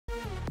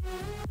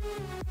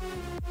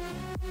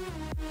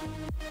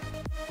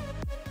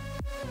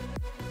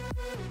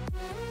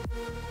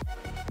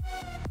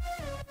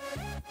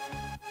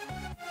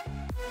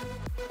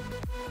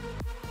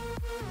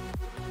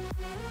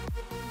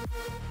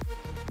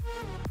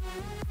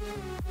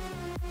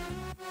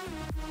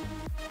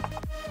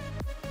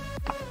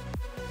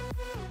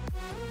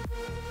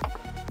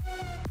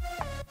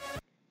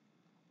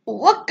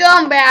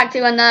Welcome back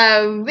to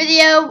another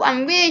video.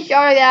 I'm really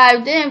sorry that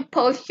I didn't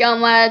post so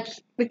much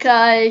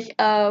because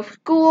of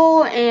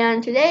school,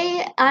 and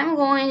today I'm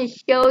going to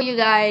show you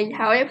guys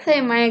how I play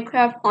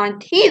Minecraft on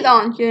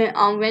T-Launcher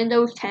on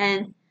Windows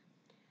 10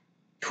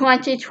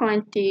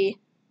 2020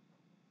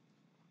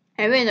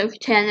 and Windows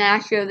 10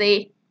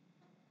 actually.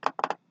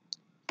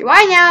 So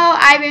right now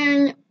I've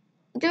been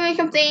doing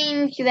some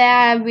things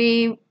that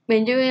we've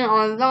been doing a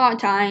lot of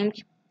times,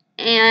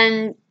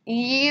 and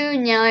you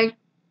know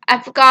I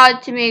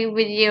forgot to make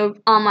videos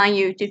on my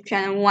YouTube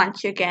channel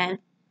once again.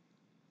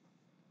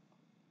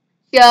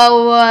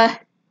 So,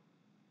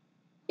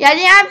 yeah, I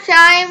didn't have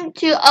time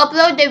to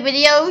upload the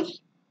videos.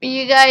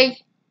 You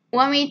guys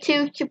want me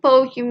to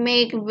suppose to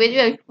make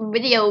videos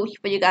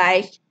for you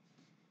guys.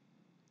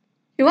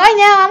 So right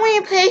now, I'm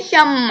going to play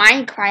some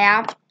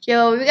Minecraft.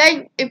 So,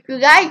 if you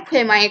guys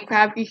play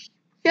Minecraft, you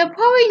should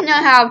probably know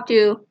how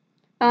to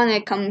on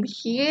a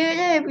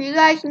computer. If you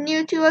guys are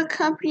new to a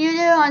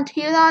computer on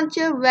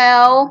T-Launcher,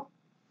 well,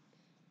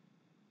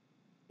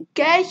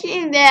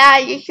 guessing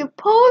that you're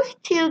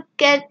supposed to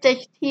get the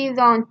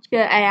T-Launcher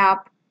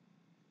app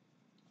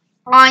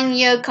on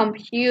your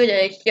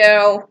computer,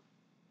 so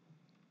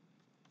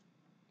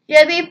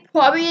it'll be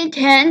probably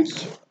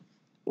intense.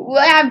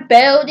 What I'm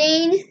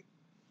building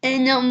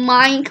in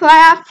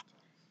Minecraft.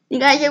 You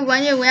guys are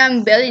wondering what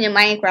I'm building in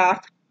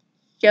Minecraft.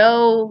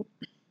 So,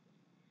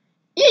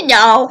 you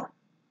know.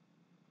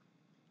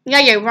 You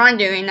guys are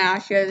wondering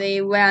actually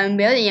what I'm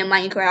building in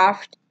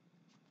Minecraft.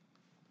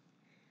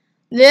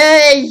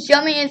 There's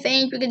so many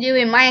things we can do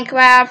in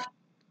Minecraft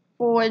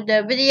for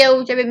the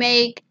videos that we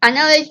make. I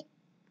know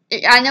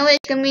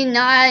it's gonna be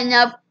not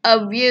enough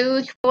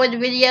views for the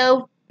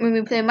video when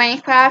we play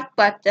Minecraft,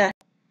 but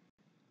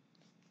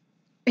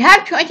we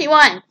have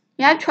 21.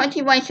 We have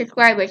 21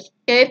 subscribers.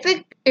 If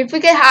we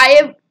get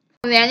higher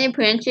from Landon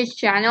Prince's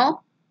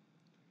channel,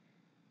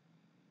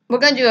 we're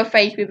gonna do a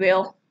face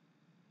reveal.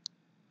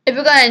 If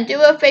we're gonna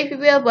do a face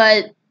reveal,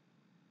 but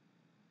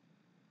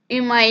we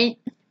might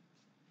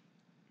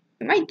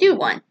do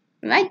one.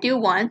 We might do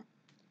one.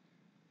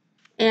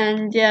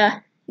 And yeah.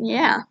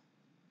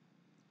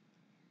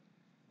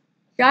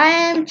 So I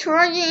am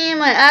charging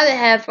my other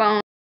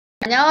headphones.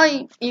 I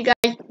know you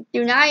guys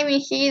do not even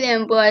see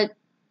them, but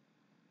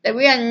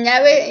we are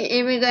never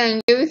even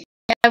going to use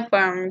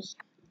headphones.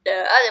 The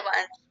other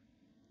ones.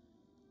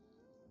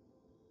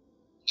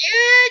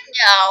 You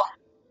know.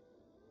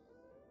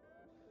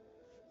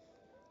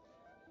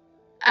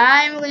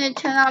 I'm going to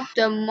turn off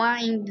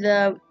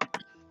the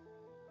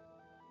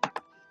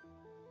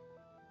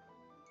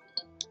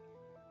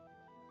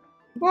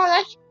Bro,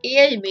 that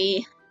scared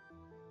me.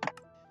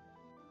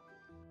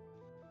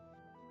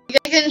 You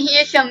guys can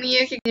hear some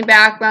music in the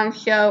background,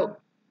 so,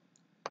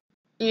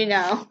 you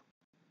know.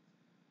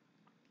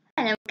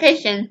 And I'm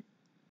kissing.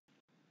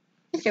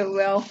 It's a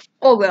real.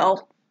 Oh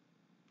well.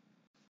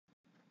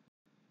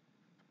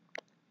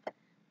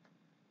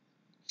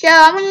 So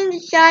I'm going to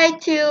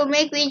decide to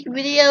make these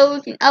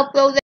videos and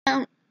upload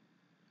them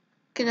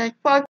as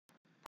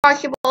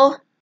possible.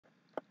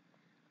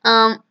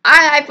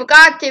 I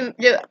forgot to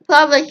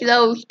publish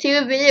those 2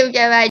 videos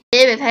that I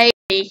did with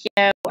Haley,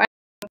 so I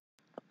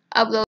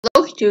upload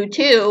those 2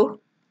 too.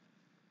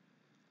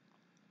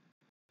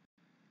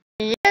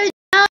 You know,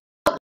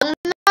 I'm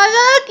not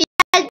looking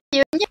at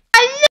you. You're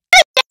not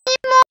looking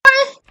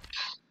anymore.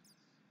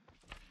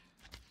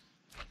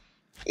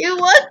 You're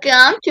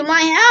welcome to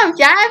my house.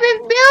 I've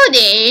been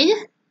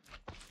building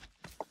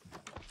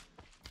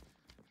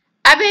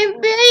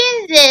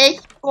this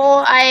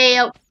for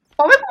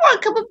probably for a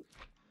couple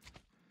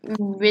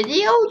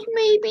videos,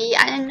 maybe.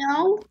 I don't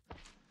know.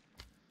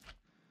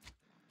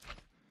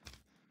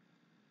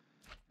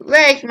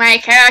 Where's my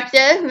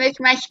character? Where's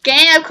my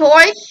skin, of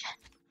course?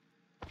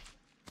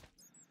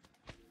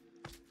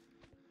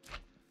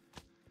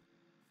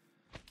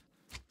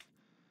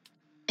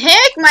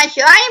 Here's my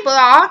slime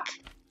block.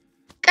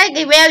 Gotta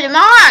get rid of the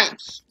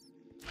mods.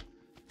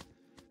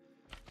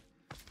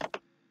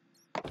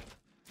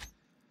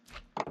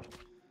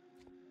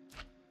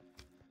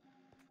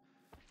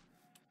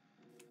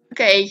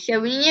 Okay, so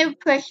we need to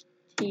push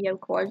T, of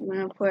course. We're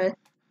gonna put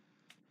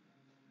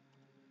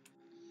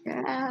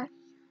trash.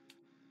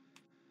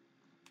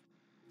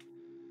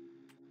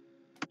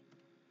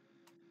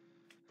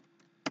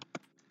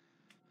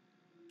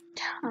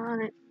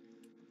 Time.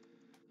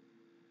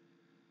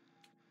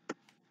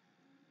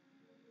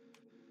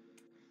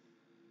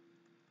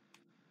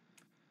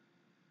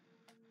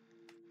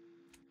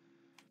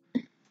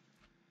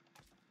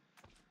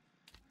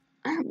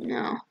 I don't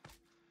know.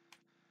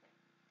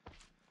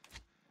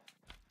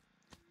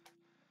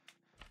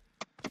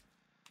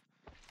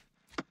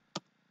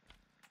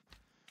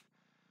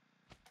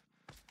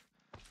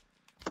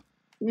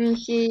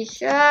 This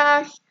is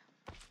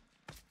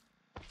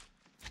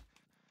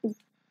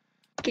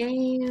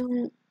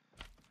game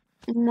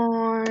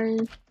more.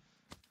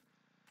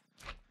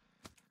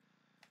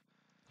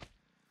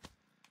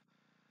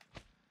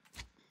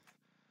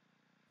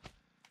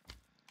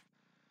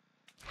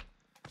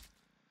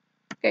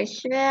 Okay,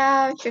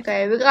 slash.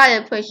 Okay, we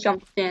gotta put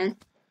something.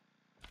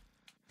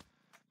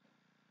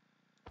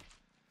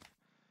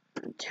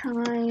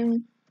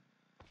 Time.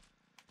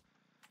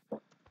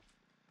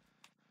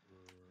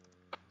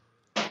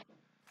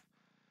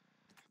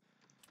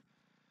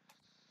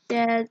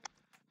 Set.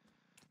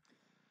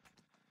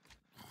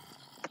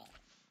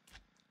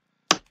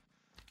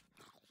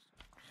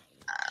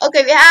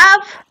 Okay, we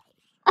have.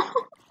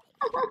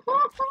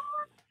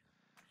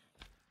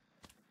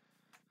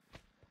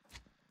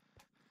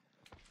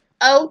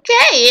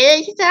 Okay,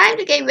 it's time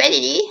to get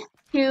ready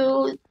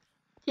to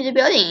the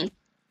building.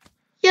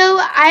 So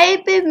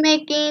I've been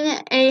making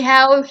a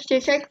house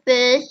just like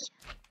this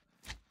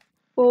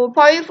for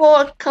probably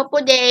for a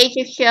couple days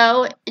or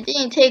so. It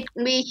didn't take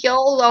me so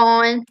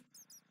long.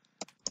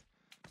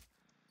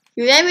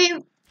 Let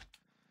me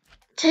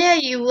tell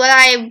you what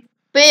I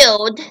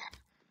built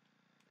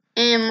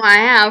in my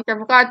house. I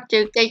forgot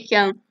to get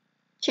some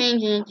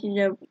changes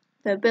into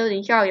the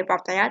building. Sorry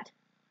about that.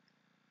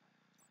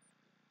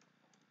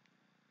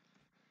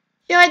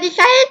 So I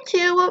decided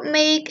to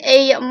make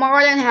a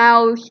modern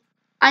house.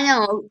 I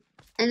know,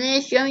 and then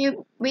it's going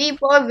to be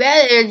for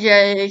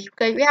villagers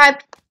because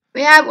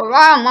we have a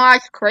lot of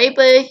mods,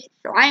 creepers,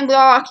 slime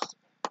blocks,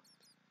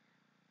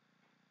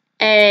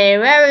 a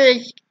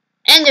various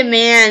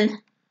Enderman.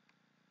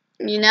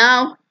 You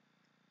know,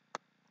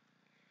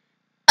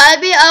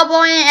 I'll be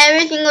uploading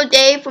every single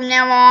day from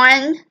now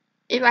on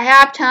if I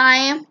have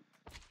time.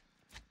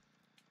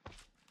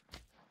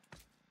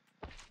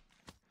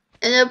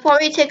 And it'll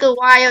probably take a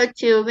while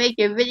to make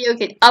a video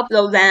and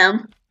upload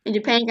them. It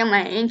depends on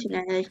my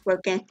internet is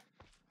working.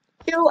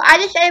 So I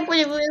decided for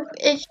the roof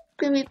it's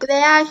gonna be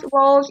glass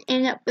walls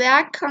in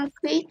black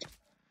concrete.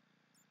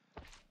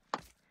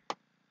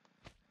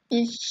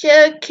 You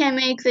sure can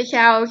make this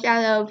house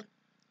out of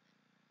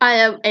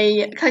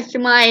a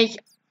customized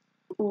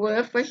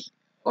roof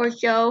or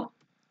so.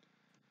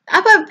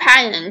 I put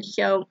patterns,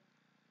 so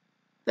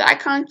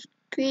black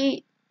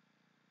concrete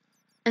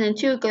and then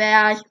 2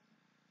 glass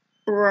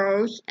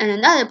rows and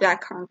another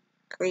black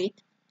concrete.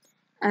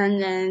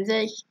 And then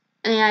this,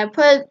 and I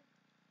put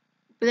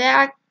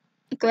black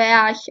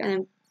glass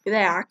and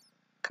black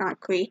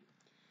concrete.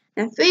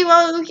 And 3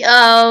 rows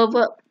of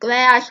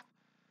glass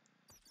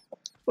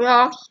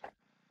blocks,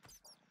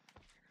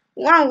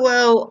 1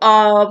 row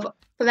of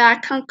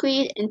black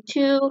concrete, and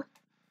 2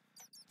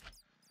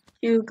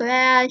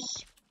 glass,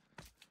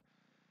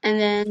 and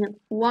then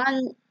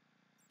 1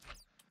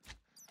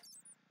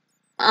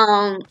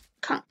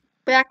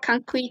 black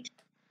concrete,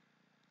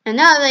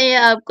 another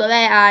layer of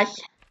glass,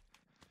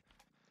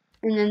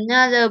 and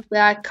another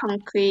black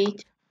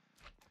concrete,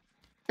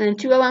 and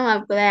 2 of them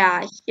of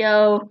glass.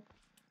 So,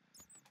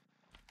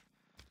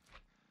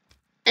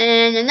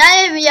 in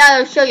another video,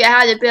 I'll show you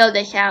how to build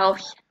this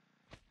house.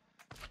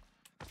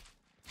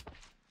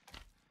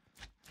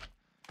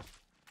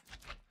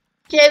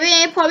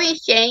 It's probably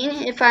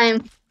insane if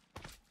I'm.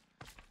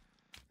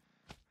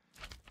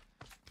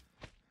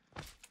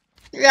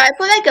 Yeah, I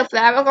put like a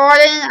flower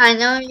garden. I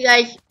know you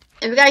guys,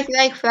 if you guys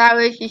like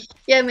flowers, you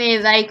should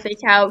maybe like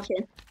this house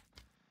and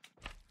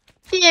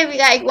see if you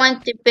guys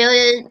want to build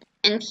it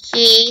and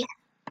see.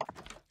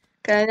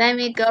 Cause let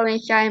me go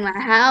inside my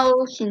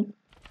house and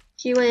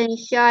see what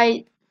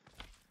inside.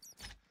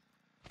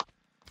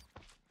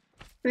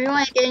 We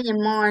want to get into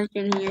Mars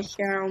in here,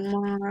 so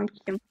Mars,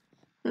 some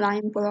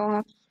lime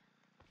blocks.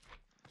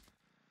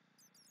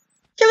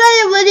 So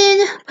I have a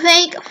wooden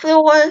plank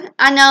floor.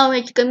 I know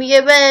it's gonna be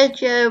a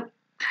villager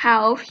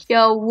house,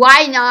 so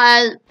why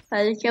not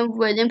put some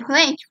wooden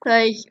planks?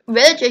 Because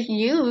villagers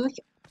use,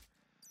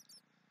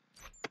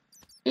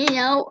 you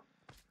know.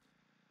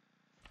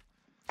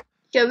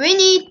 So we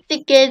need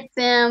to get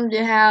them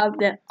to have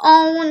their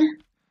own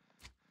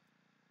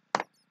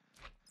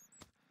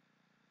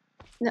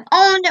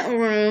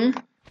room.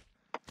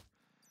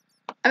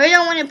 I really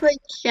want to put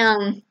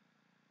some.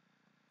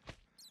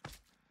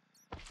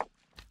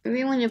 I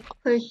really want to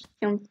push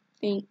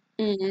something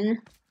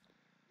in.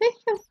 There's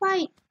some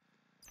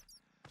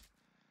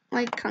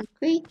white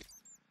concrete.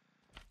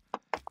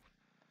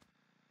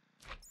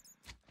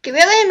 Okay, we're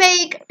gonna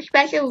make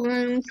special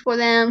rooms for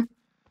them.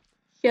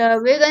 So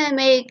we're gonna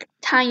make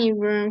tiny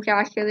rooms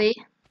actually.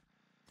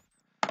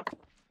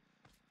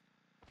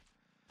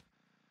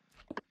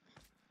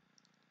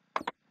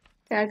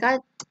 So I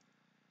got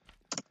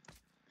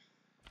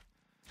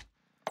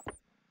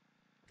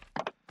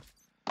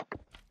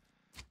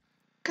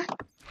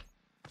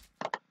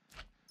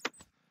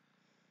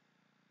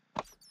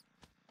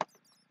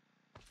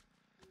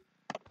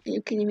Are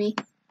you kidding me?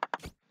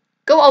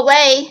 Go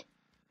away!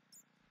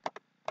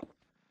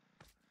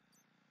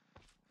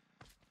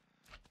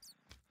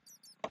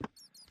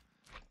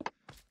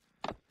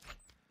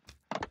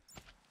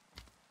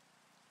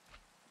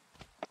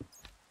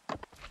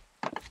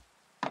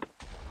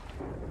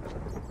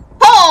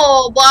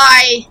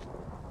 why?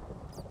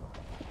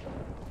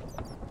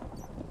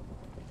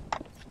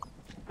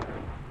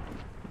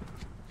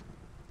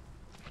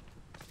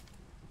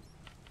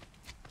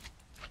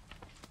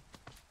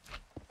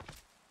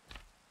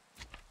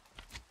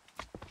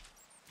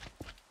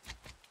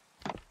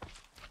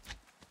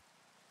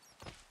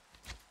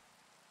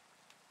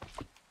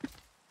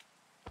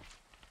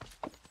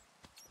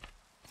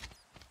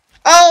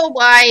 Oh,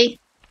 why?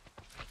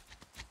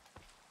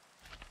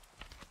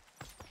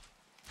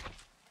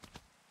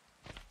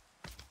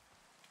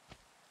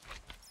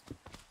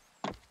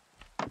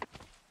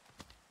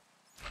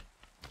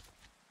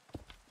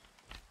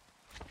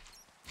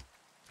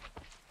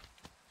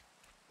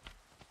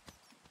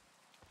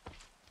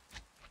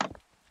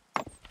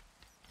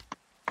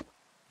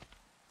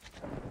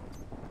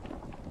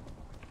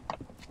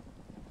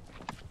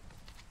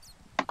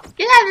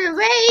 Get out of the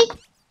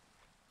way!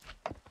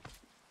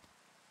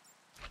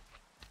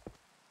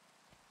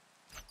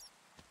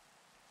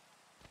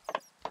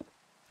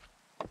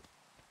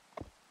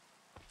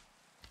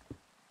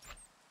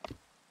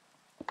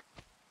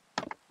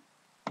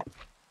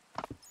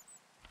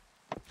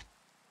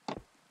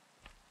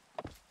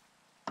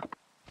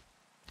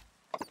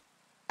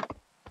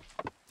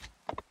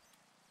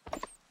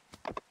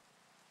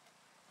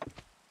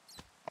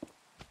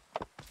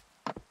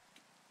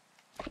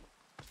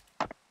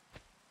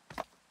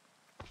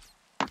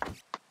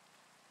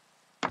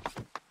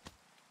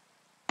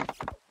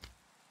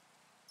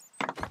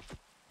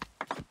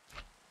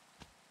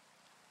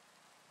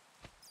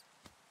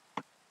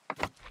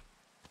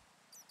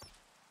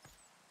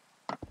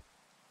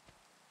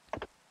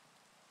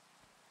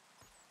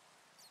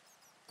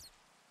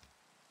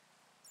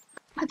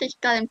 I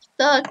just got him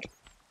stuck.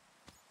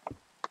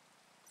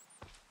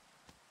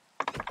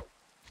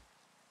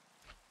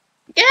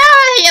 Get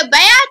out of here,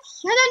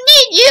 Bats! I don't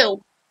need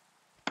you!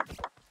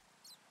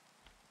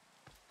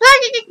 Why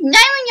are you just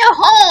naming your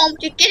home?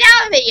 Just get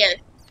out of here!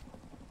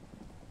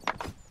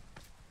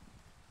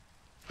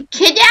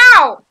 Get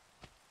out!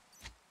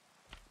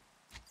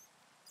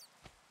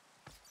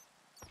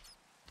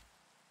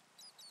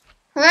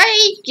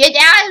 Hurry, get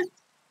out!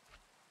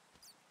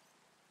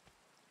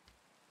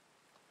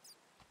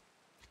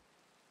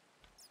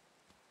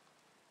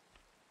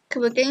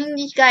 Cause we're getting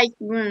these guys'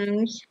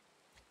 rooms.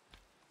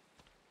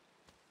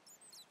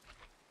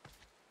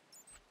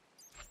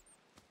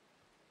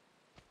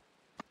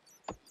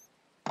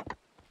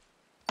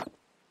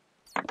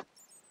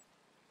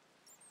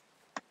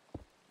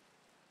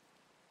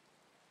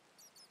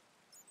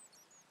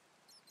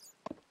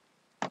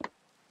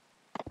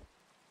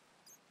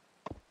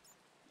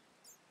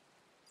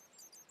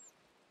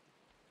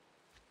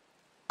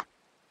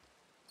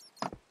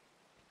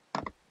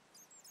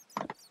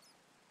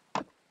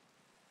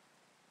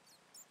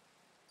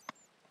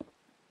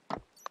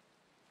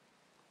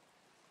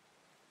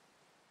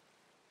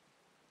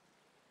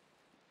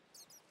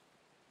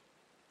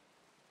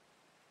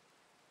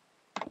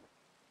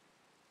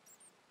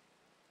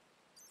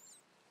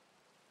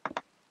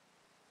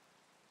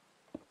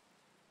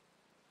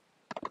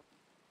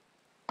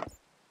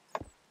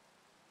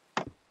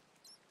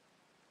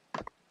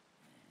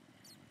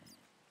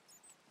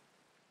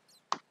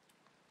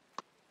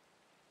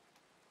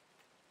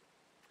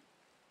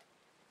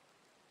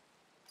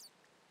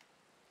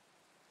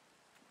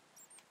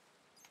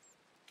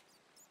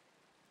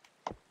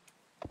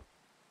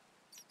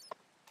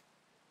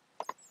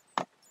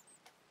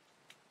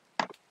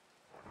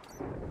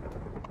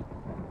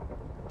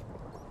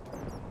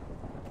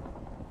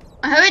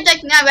 I heard they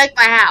can wreck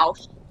my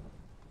house.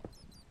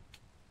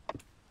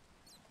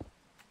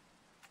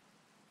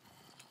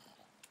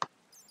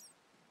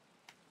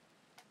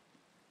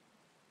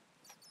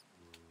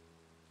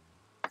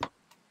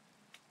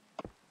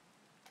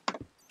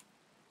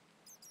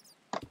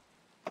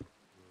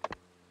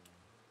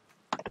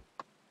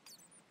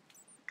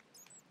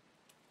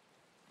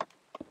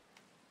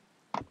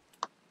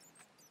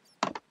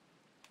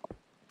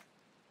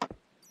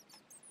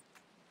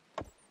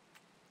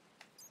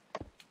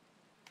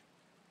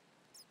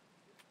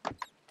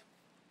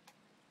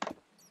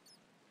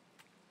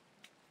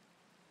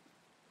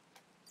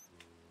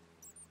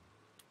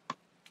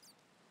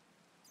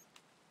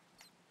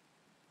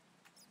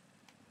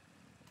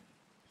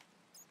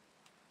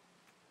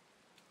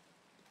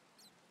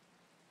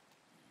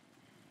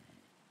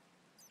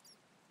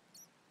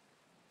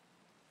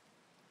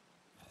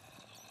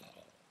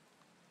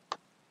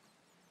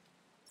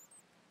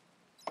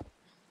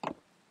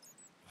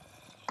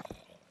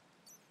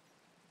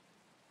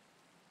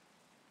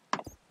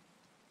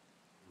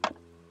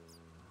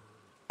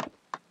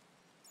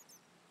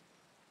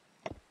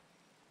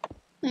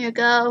 There you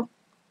go.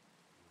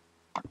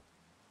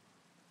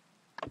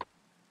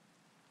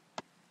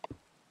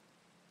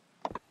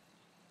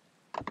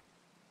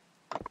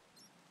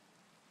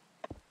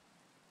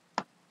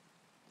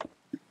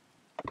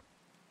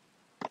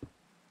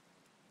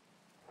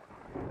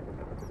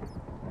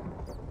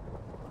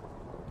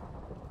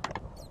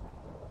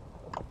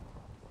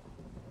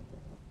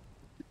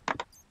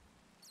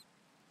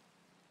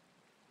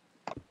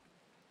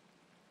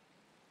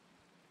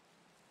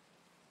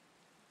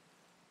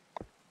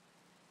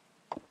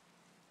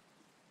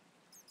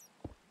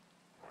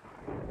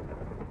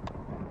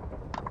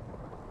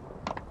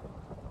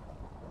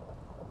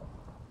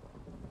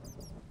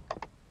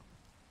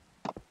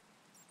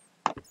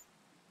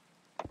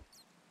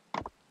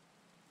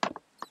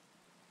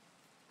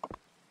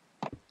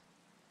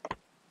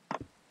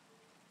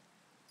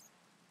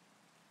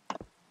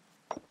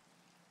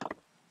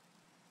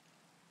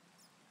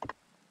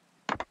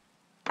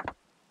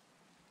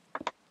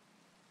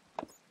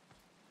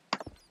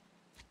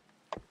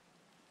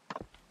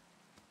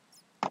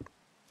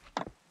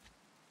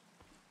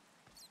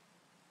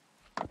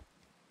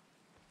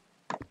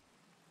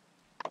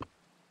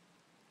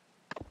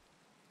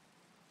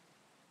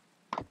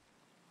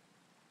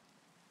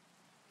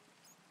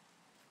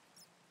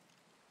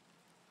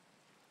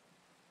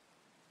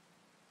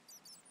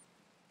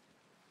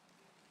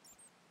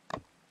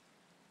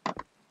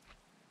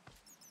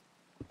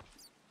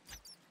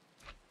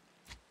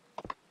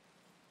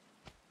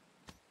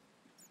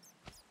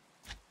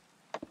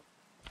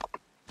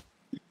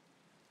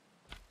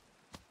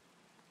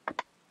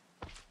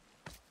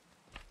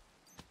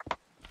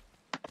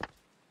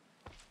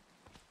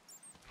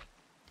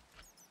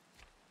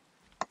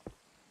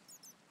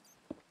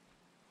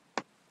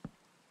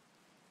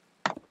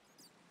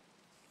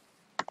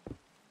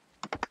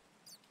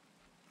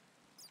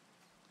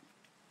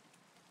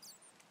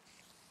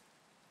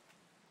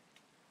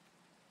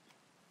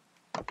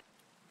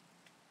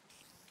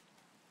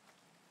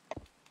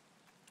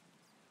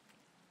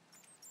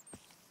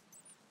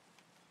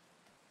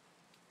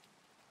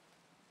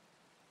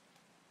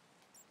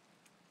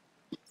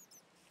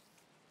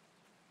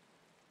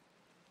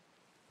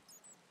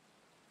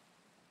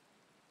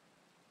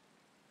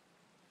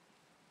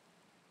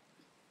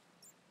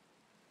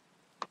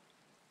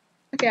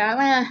 Okay, I'm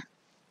gonna.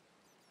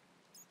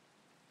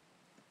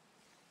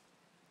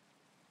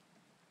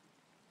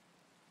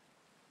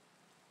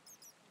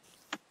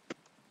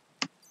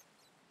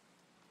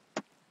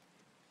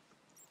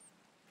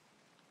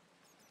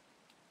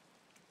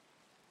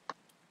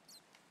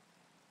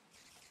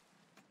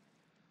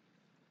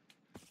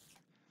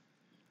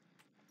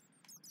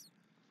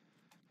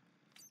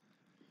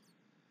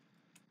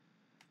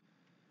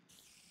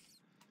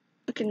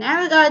 Okay,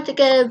 now we got to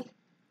get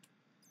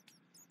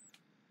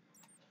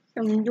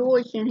some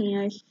doors in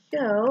here.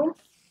 So.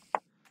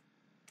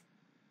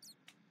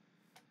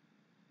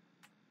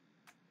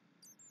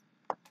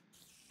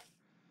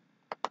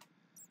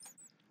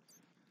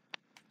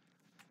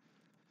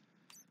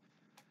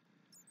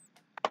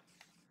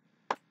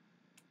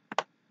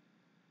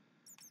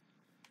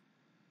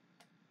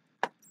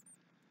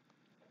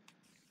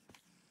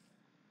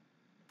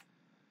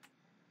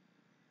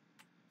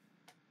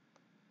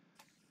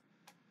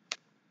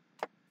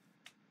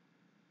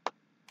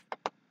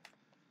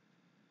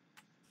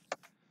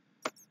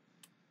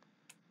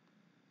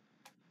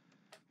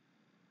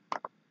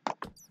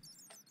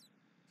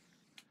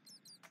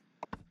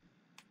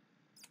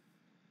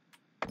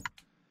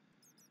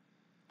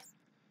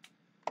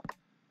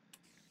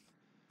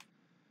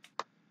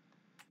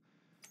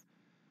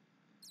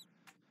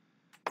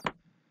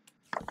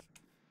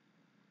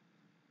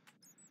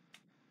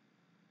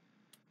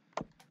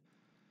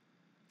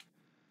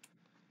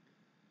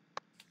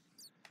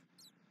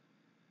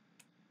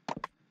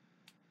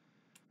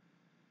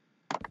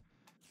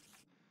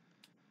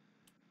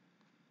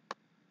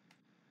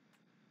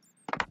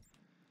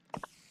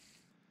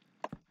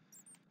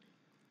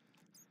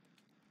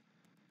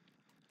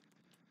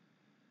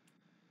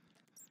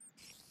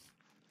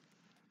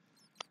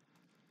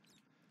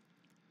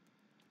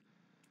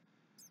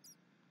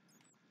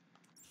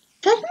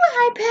 That's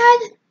my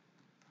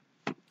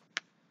iPad.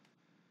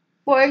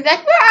 Or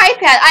that's my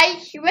iPad. I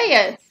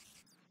swear.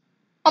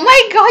 Oh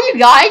my god, you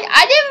guys!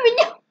 I didn't even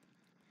know.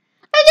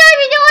 I didn't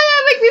even know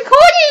I was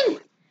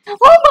recording.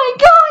 Oh my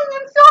god!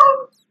 I'm so.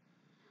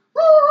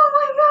 Oh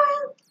my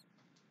god.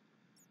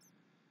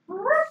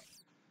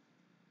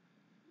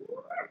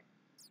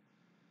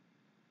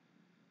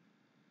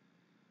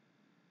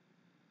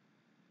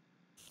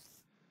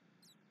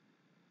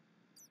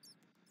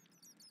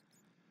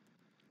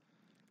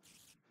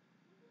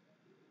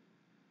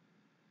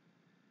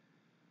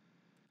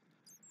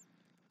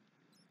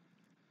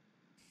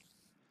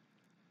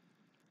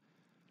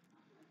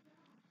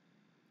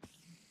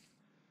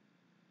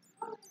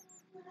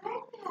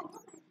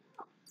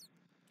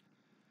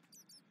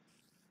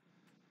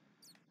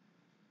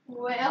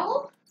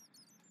 Well,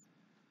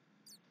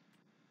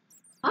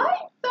 I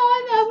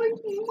thought that was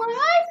my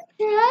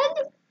iPad,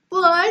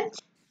 but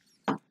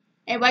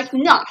it was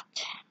not.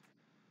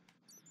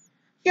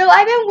 So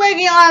I've been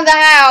working on the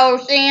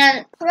house,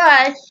 and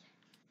plus,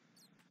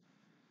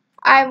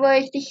 I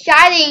was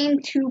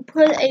deciding to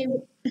put a.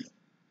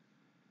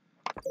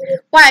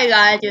 Why did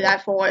I do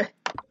that for?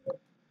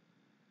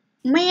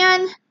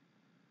 Man.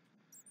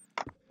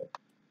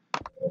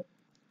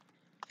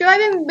 So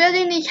I've been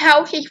building these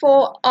houses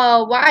for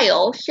a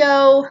while,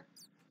 so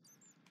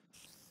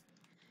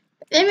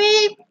let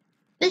me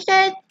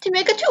decide to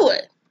make a tour.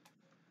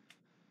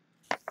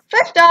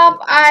 First off,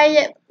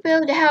 I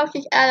build the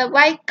houses out of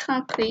white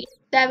concrete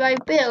that I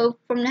built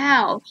from the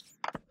house.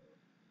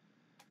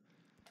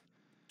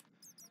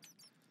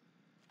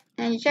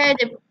 And I decided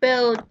to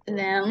build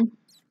them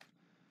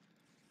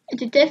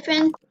into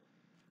different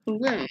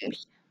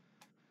rooms.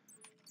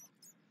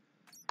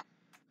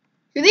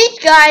 So these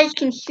guys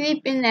can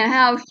sleep in their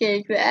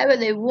houses wherever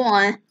they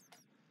want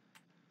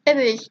if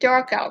it's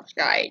dark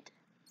outside.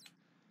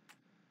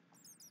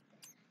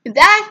 So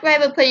that's why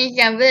we're putting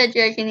some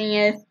villagers in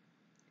here.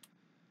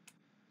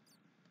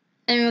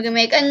 And we're gonna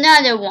make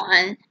another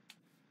one.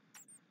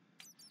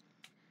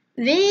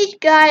 These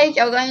guys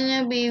are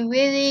gonna be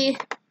really,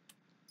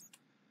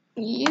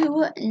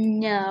 you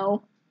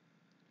know,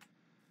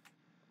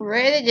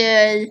 really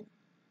good.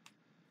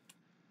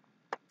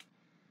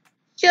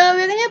 So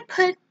we're gonna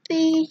put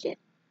these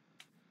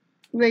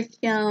with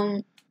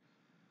some,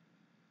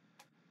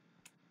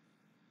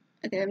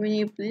 okay, we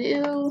need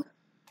blue.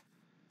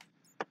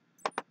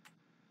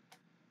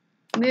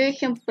 Maybe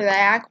some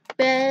black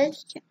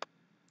beds.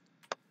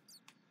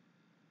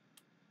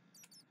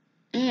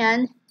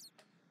 And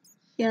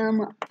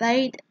some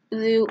light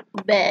blue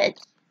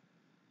beds.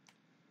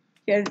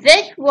 So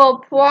this will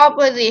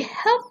probably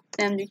help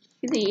them to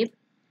sleep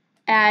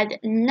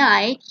at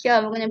night.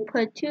 So we're gonna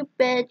put 2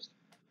 beds.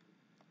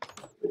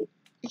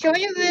 So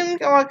the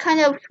rooms are kind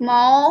of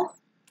small.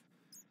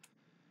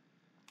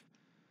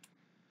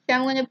 So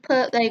I'm gonna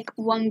put like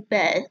 1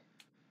 bed.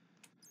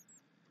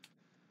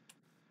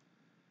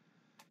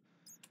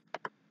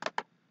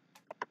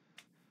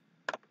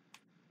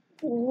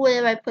 What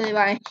if I put it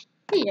right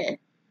here?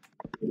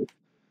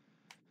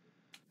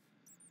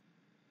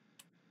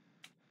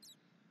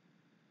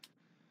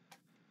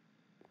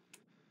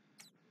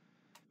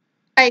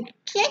 I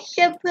can't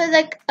just put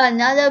like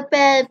another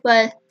bed,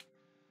 but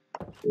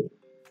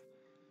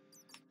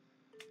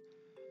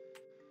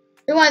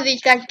We want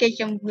these guys to get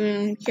some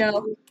room,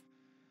 so.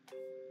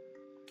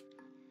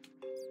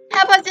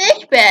 How about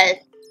this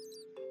bed?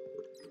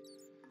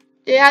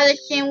 They have the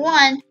same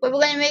one, but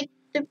we're gonna make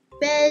the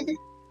bed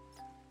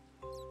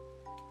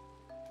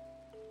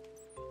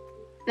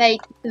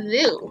like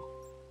blue.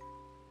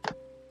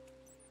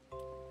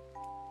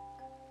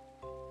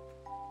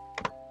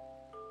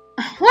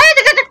 Why are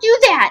they gonna do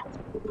that?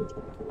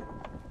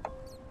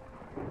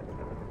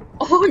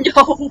 Oh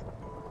no!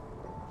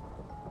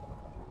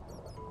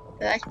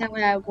 That's not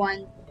what I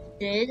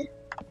wanted.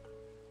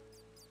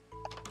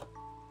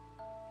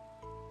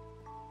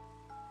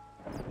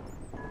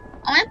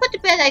 I'm gonna put the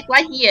bed like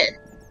right here.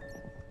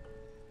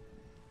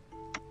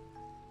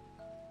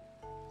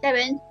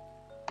 7.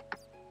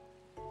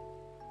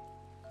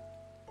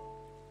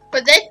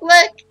 For this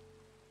work?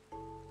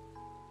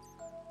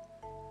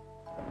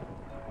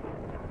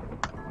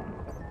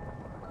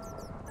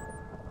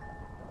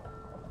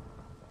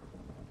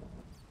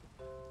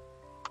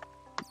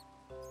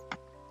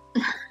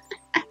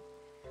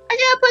 I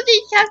gotta put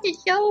these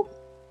houses so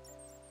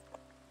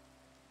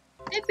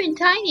they've been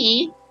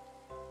tiny.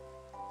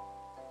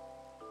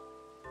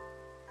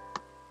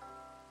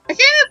 I can't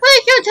even put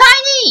it so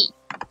tiny!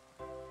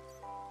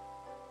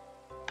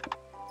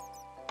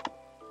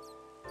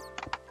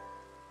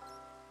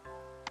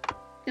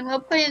 And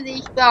we'll put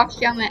these blocks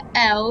somewhere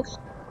else.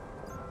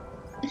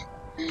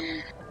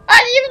 I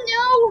don't even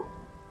know!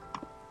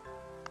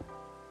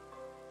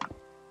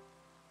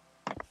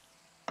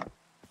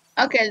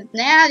 Okay,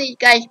 now these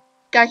guys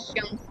got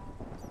some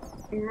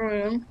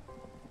room.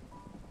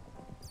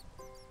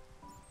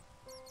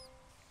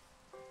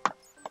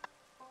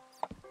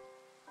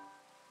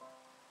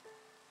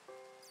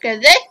 Okay,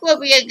 this will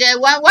be a good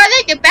one. Why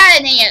is there a bat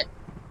in here?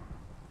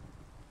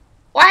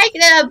 Why is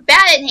there a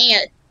bat in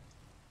here?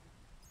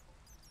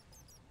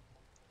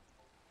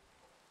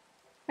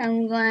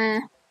 I'm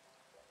gonna...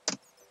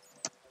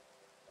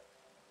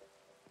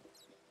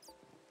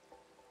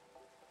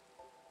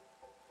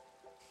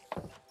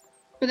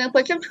 We're gonna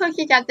put some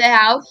torches at the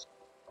house.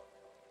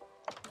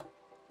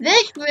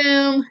 This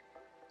room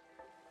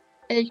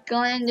is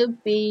going to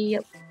be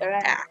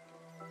black.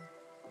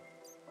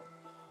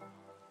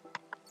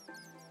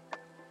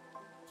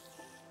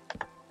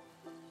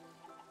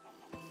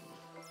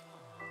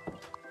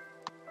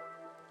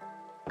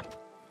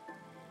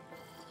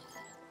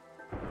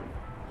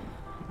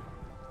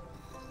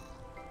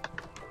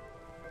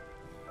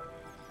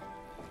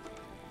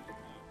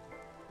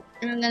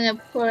 I'm gonna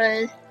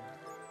put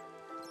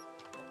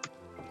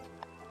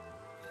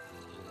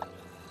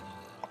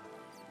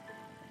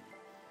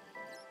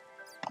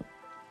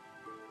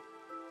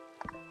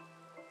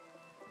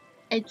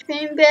a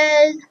twin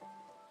bed.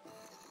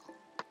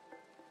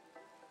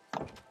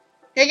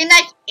 Isn't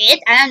that it?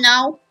 I don't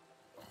know.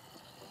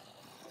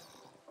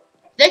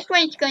 This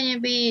one's gonna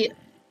be...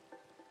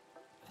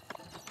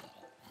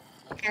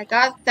 I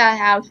got that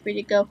house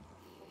ready to go.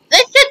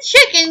 There's a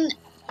chicken!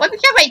 What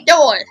became my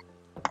door?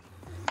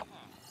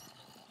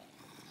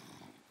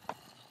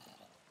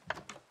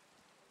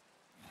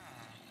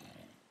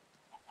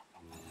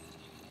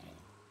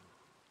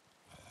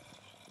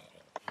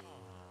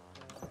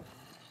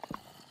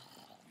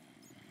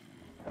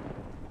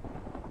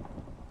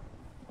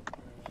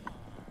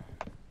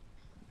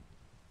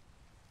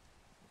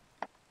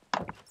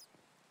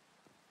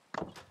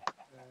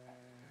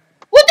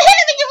 What the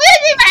hell did you do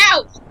in my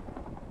house?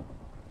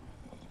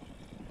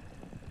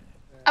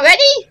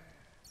 Already?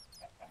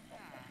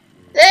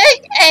 There's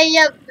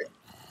a...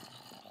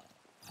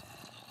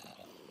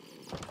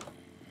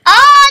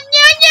 Oh,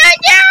 no, no,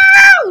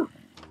 no!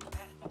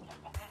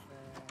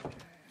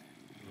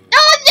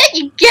 Don't let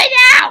you get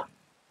out!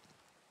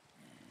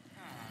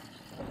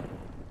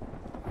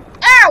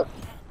 Oh!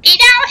 Get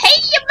out! Hey,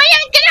 you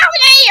man! Get out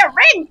of here!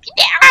 Ren!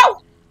 Get out!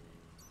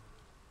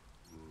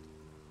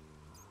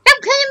 Stop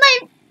killing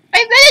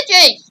my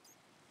villagers!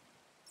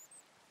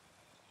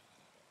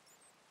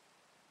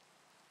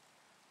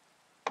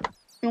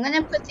 I'm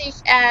gonna put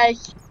these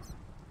as...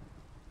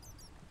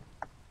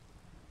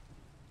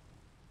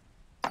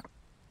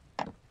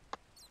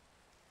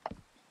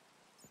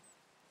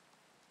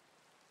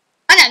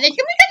 I know, this is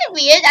gonna be kind of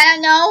weird. I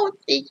don't know.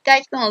 These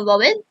guys gonna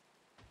love it.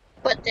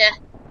 But,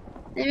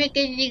 let me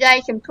give you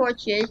guys some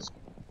torches.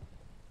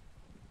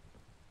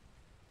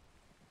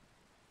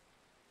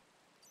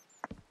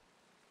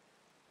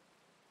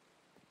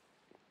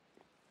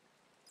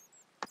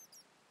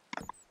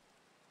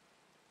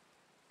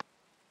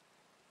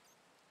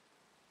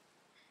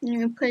 Let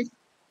me put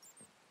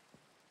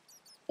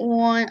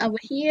one over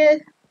here.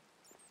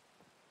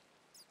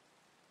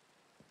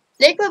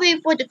 This will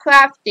be for the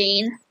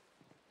crafting.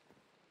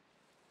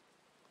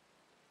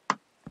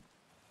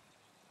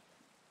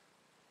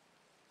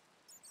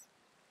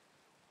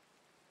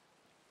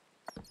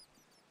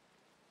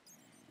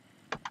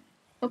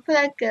 We'll put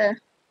like a...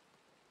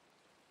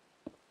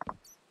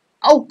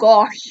 Oh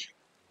gosh.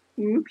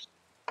 Oops.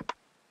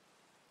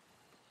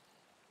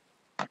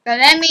 So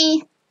let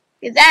me...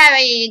 There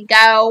we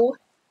go.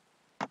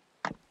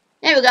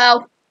 There we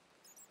go.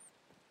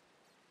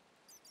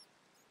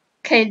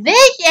 Okay,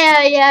 this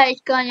area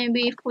is going to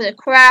be for the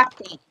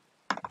crafting.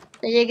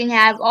 So you can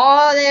have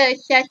all the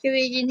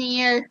accessories in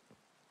here.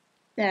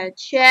 The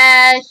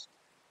chest.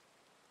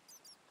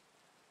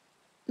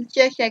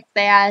 Just like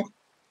that.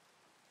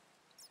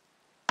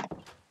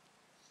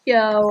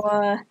 So,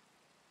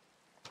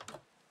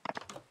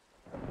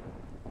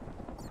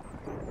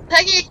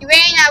 because it's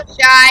raining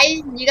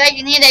outside, you guys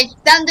can hear the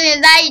thunder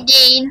and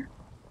lightning.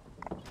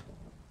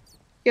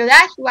 So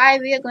that's why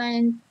we are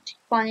going to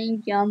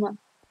find some.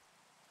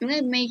 I'm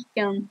going to make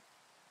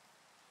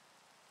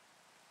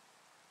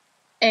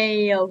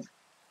a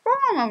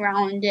farm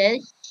around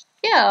this.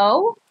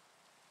 So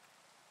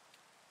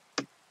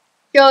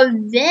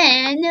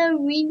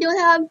then we don't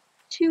have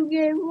to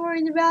get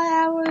worried about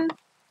our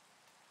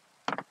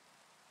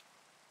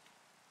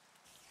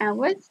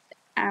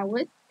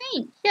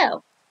thing.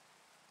 So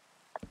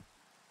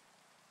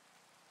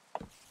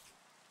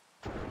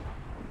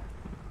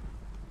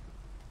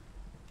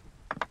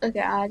okay,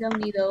 I don't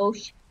need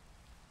those.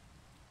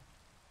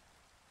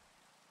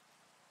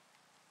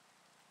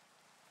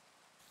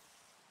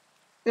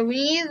 So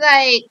we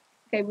need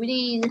we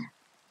need.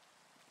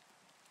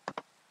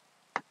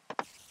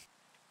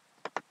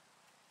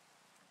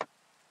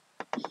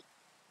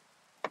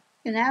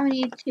 So now we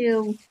need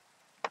to.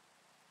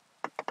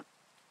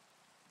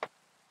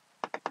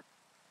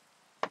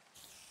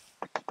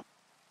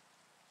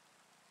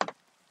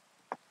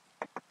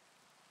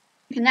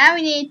 So now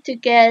we need to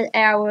get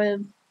our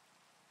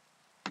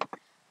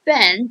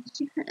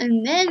fence,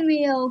 and then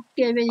we'll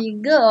get ready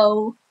to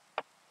go.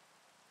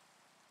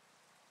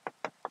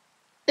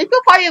 This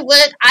will probably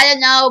work. I don't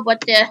know,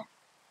 but let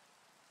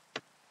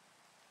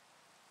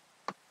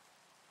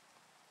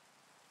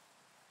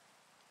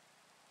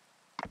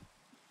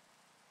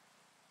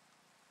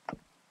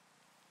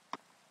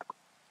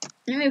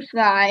me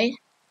fly.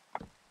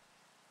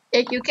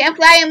 If you can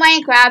fly in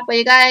Minecraft, but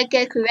you gotta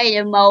get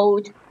creative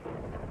mode.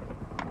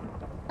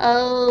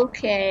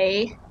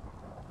 Okay.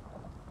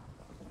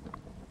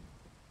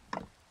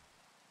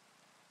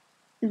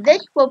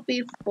 This will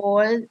be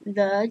for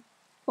the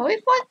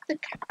probably for the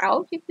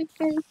couch if we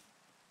can.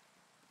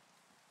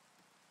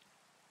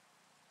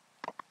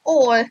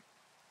 Or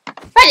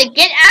try to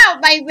get out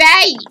of my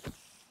way!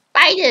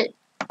 Spider!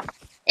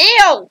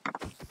 Ew!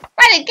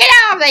 Try to get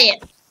out of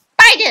it!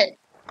 Spider!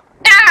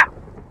 Stop!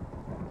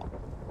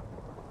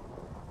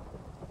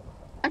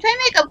 I'm trying to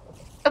make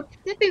a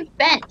flipping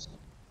fence.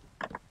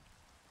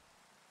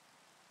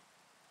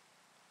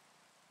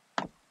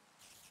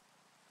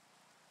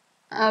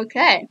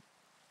 Okay.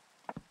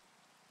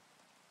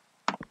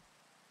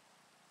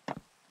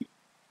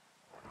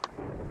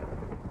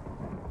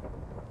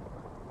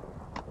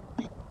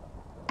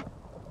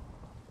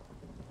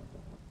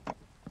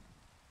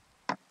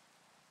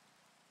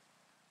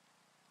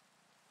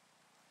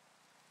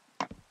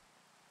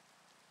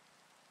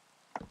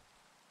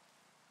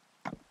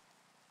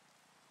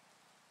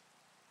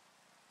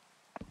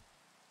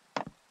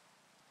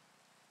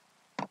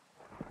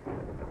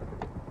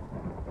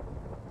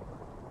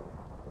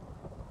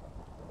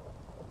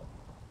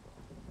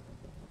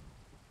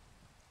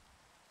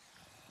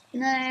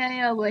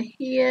 Now over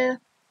here.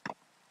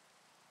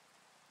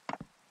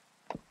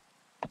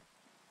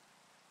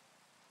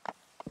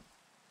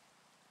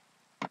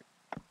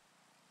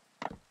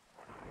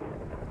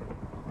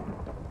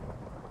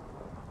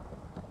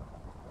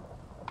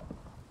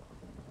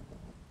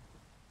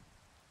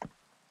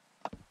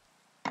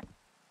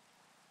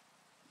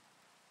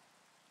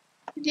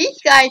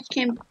 These guys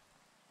can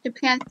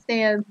plant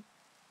their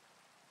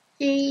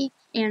seeds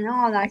and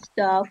all that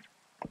stuff.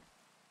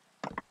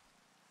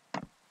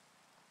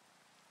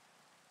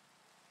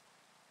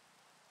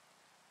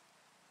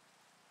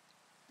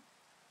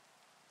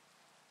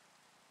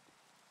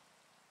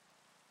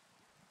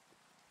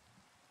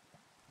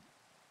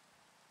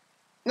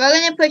 We're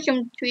gonna put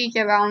some trees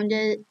around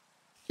it,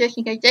 just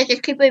in case. Let's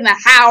just keep it in my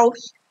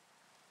house.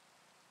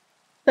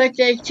 But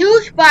there's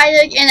 2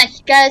 spiders and a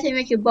skeleton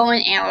with a bow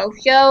and arrow,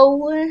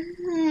 so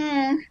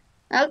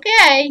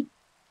okay.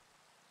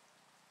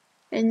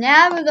 And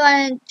now we're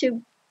going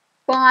to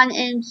spawn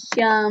in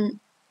some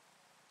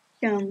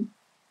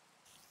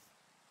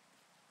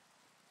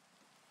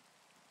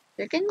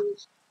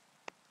chickens.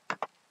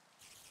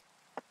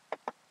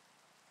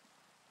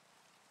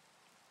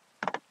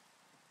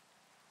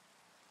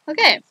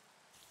 Okay.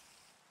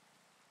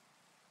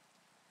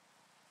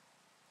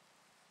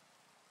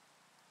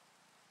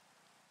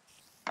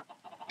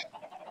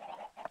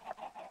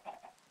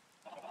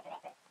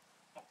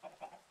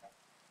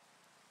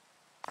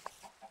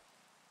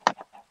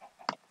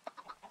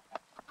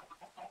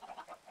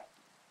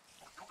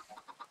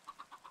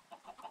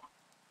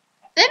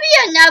 Let me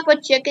enough for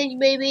chickens,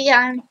 baby.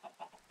 I'm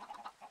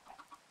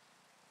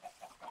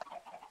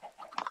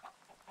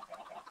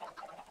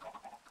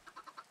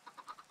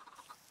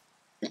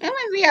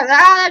gonna be a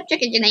lot of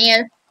chickens in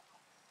here.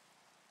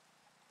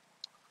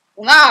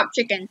 A lot of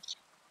chickens.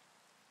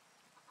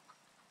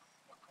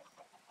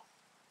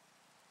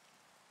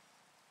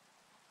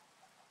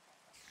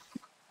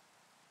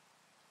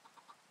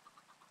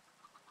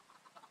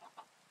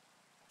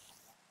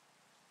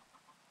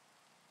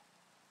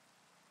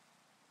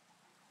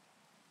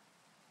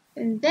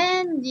 And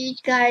then these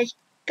guys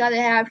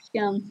gotta have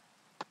some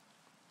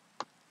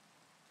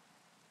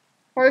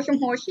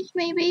horses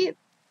maybe.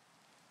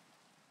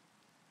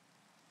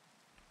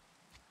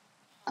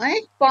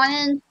 I'm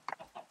spawning a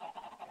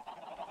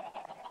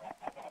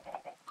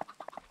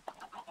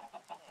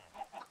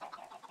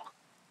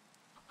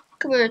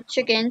couple of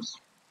chickens.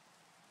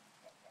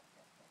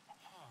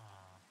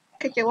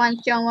 Cause I want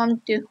to show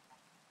them to.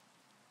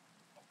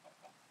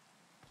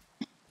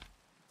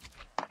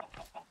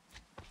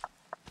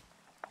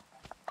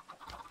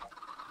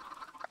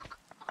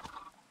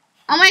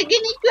 Oh my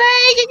goodness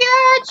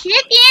gracious,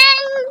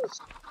 chickens!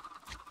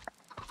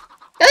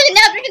 There's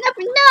enough!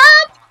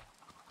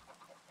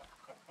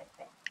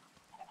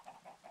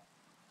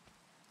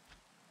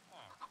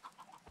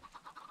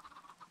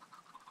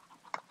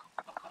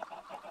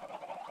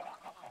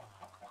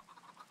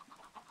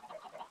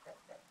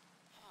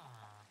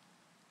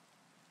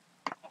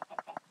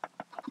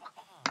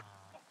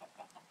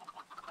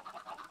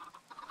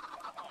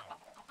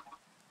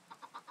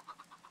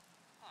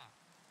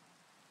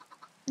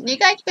 You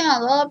guys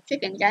gonna love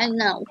chickens, I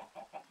know.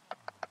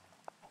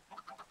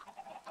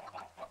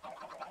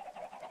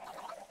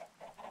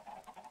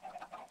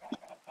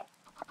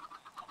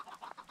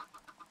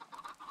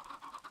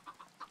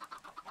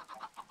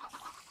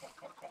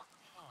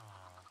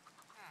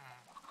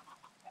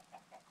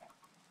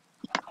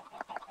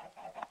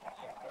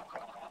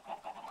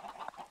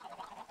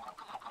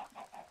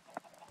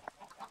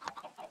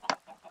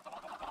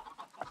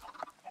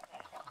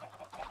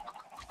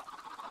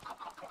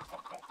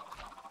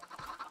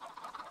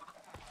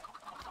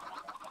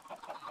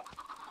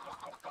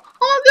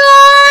 Oh my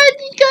god!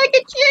 He's got a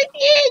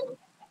chicken!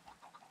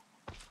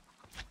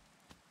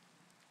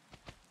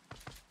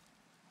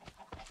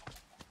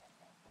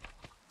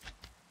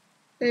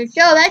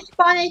 So let's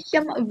spawn in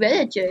some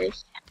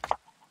villagers.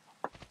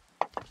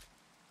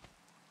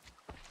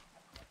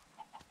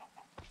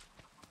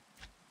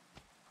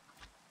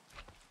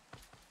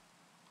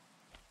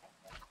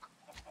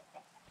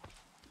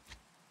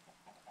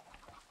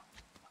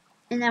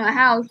 In our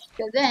house,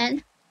 so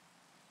then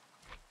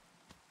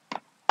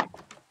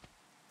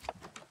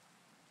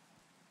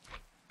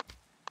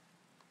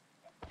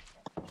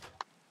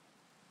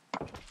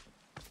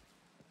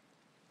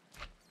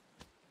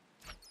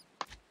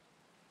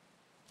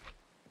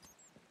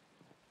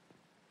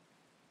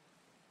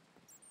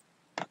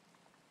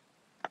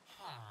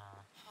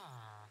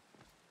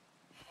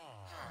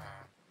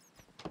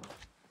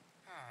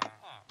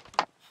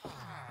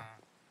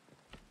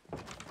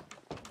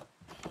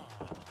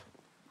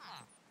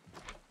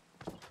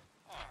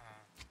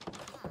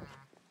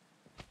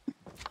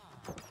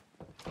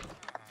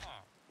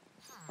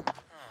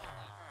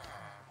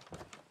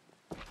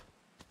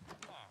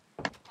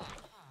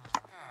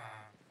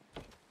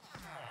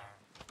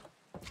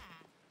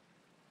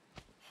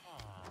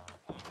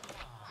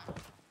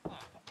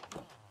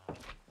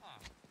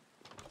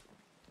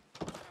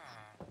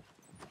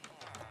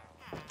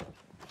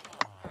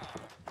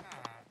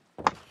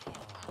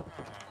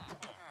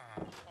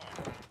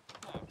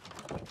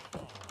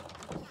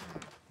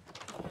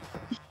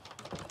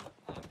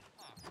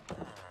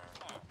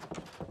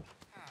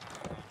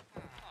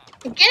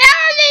get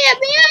out of there,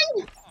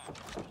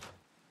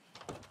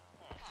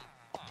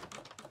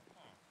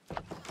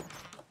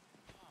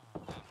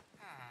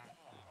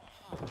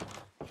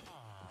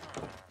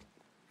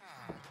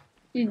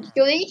 man!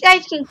 So these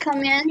guys can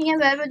come in here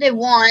wherever they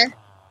want.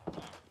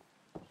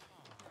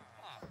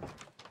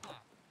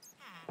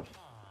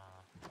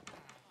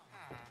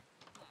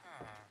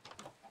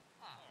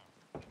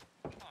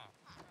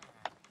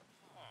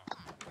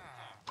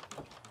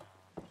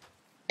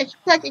 It's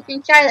like it's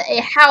inside a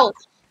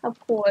house, of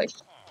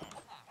course.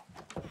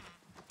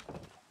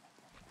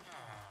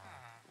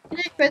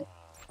 Let's put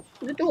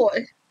the door.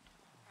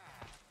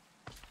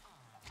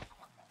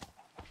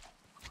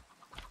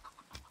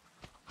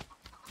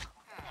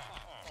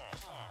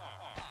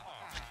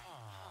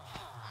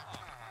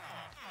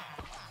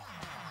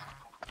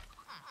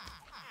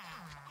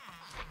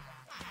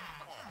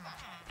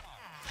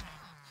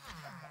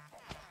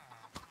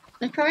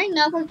 There's probably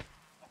enough of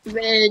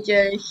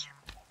villagers.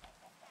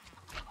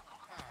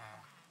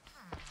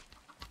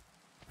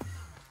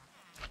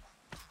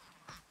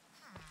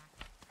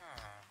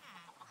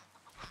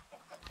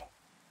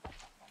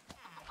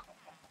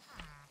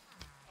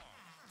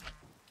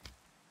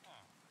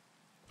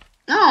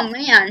 Oh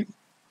man.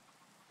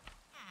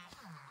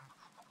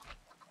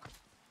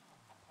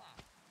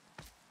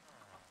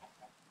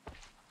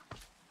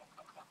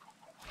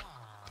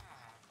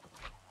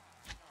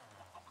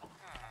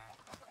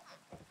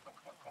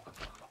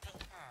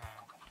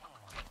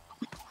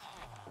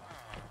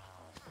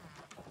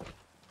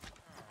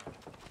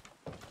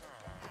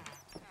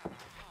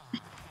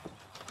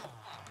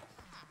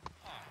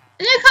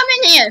 They're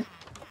coming here.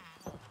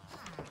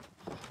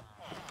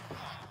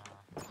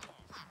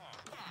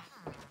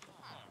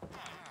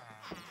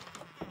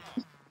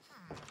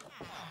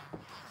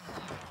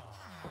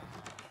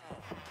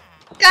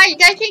 Guys, you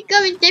guys can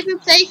go in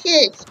different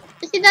places.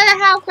 There's another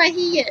house right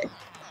here.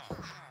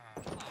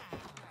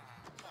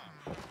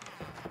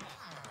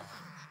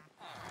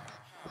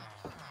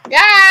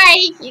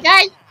 You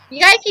guys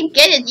can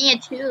get it in here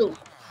too.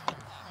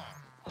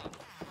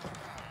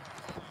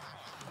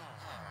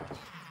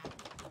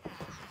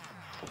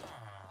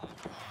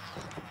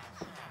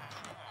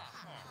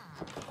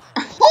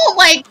 Oh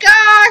my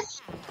gosh!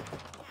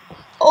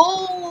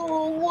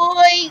 Oh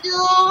my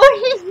god!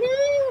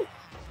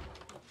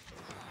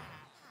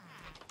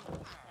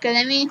 Okay,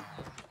 let me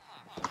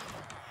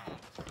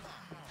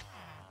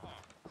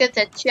get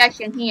the chest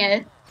in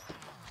here.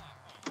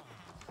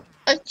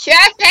 A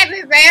chest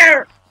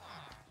everywhere!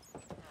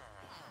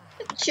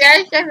 A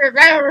chest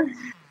everywhere!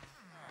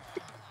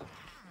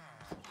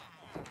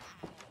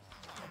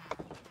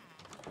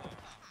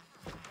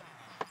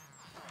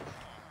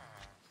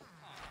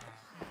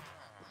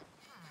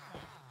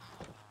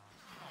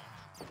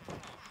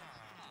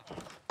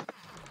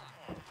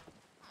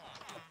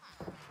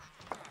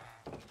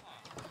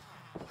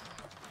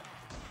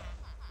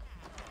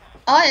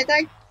 Oh, I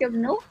got your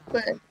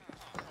notebook.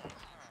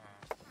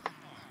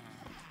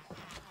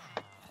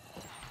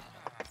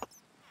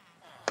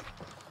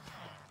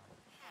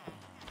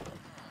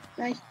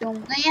 Nice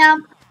stone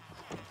lamp.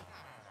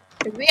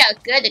 We are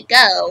good to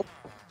go.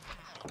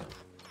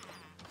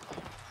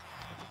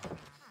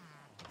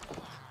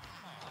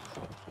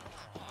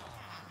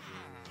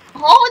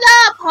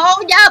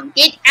 Hold up,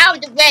 get out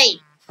of the way.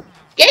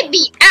 Get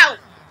me out.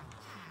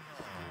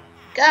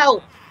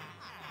 Go.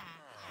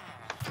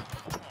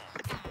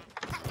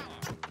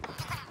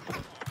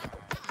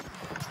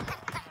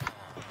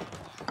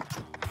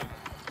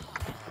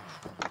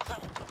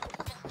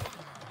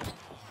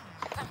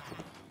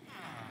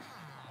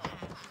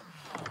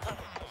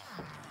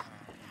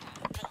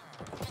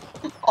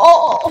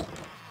 Oh.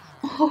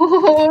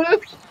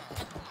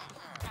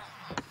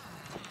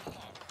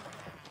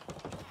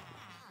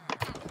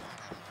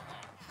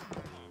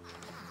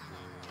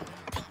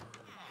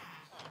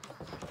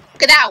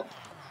 Get out.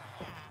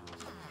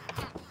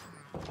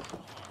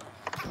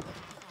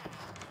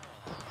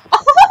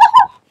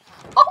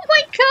 Oh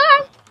my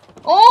god.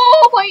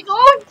 Oh my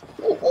god.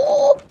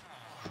 Oh.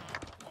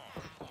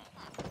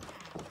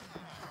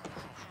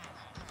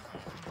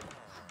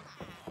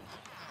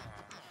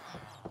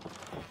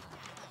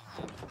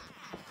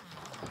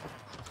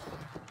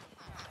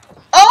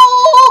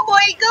 Oh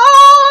my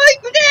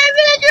god! We're gonna have a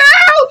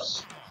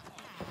house!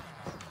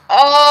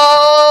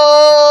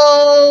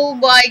 Oh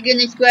my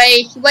goodness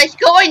gracious, what's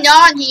going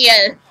on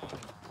here?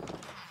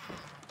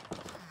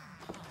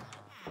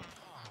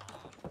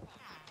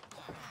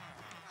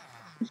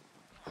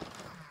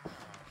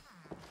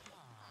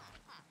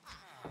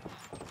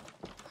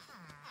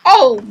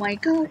 Oh my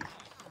god.